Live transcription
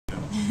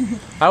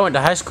I went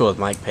to high school with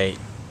Mike Pate.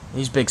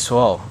 He's big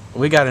swole.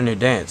 We got a new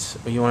dance.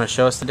 You want to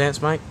show us the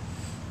dance, Mike?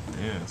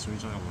 Yeah, that's what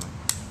you're talking about.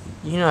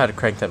 You know how to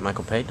crank that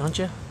Michael Pate, don't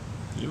you?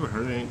 You ever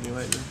heard of anything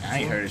like this? I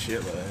ain't heard of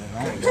shit like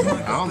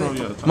that. I don't know what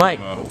you're talking Mike,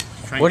 about.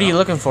 what are you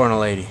looking for in a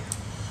lady?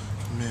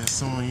 Man,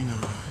 someone, you know,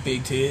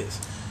 Big tits.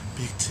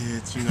 big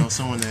tits, you know,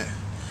 someone that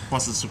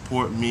wants to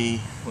support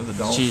me. With a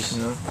dome, She's,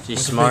 you know?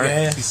 she's smart.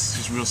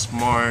 She's real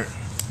smart.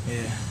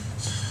 Yeah.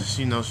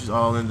 She knows she's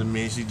all into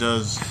me. She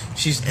does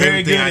She's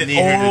very good everything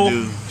at I need her oral.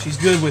 to do. She's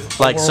good with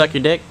Like oral suck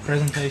your dick? I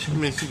presentation.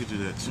 mean, she could do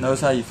that too.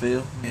 Knows how you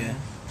feel. Yeah.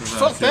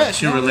 Fuck that,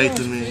 She no, relates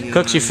no. to me. You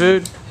Cooks know your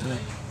what I mean?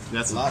 food?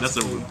 That's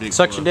a big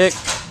Sucks your dick?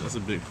 That's a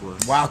big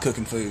plus. While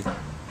cooking food.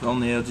 On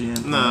the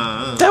LGN.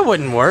 Nah. That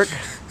wouldn't work.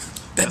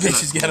 That That's bitch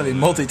not has got to be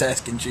cool.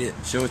 multitasking shit.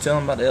 Should we tell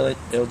him about the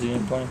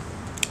LGN plane?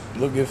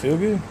 Look good, feel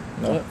good.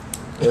 No. What?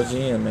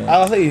 LGN, man.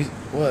 I think he's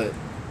what?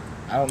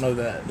 I don't know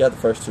that. Got the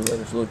first two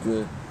letters. Look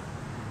good.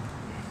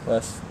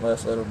 Last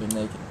letter will be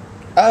naked.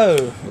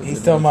 Oh, he's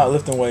talking about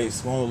lifting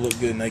weights. Want to look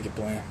good naked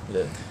plan.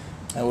 Yeah.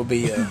 That would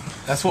be.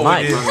 That's what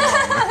Mike. we did.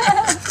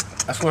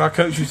 That's what our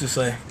coach used to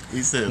say.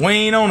 He said, We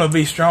ain't on a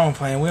be strong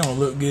plan. We on a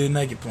look good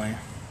naked plan.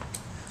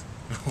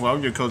 "Why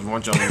would your coach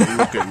want y'all to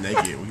look good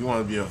naked? You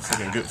want to be a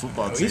fucking good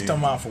football team." He's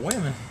talking about for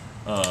women.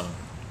 You know,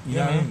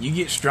 Yeah. you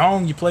get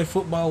strong, you play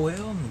football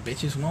well, and the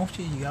bitches want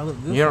you. You gotta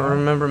look good. You for don't 'em.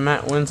 remember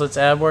Matt Winslet's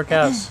ab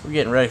workouts? We're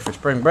getting ready for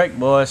spring break,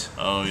 boys.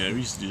 Oh yeah, we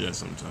used to do that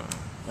sometime.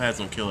 I had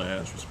some killer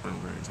ass for spring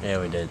break. Yeah,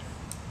 we did.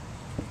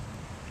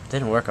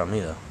 Didn't work on me,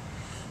 though.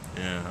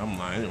 Yeah, I'm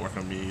lying. It didn't work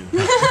on me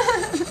either.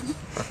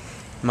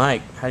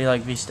 Mike, how do you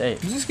like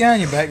V-State? Is this guy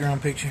in your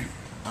background picture?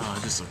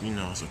 Just you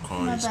know, it's a My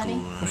quality school. buddy.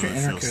 And What's I your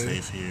feel intercode?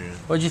 safe here.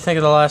 What'd you think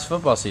of the last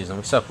football season?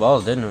 We sucked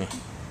balls, didn't we?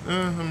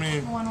 I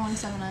mean,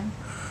 1179.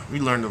 we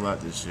learned a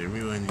lot this year. We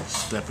really need to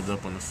step it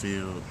up on the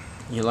field.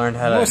 You learned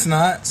how No, it's to...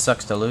 not.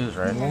 Sucks to lose,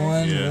 right?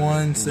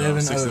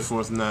 1-1-7-0.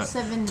 64 is not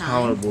 7-9.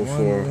 tolerable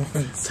for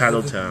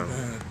Title Town.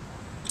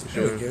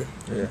 There we go.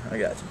 Yeah, I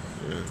got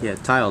you. Yeah,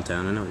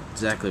 Tiletown. I know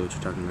exactly what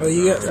you're talking about. Oh,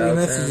 you got 3 Title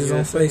messages Town,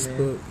 on USA,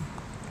 Facebook.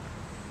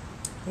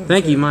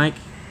 Thank you, Mike.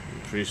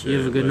 Appreciate You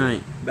have a good buddy.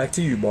 night. Back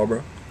to you,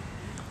 Barbara.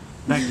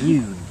 Back to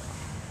you,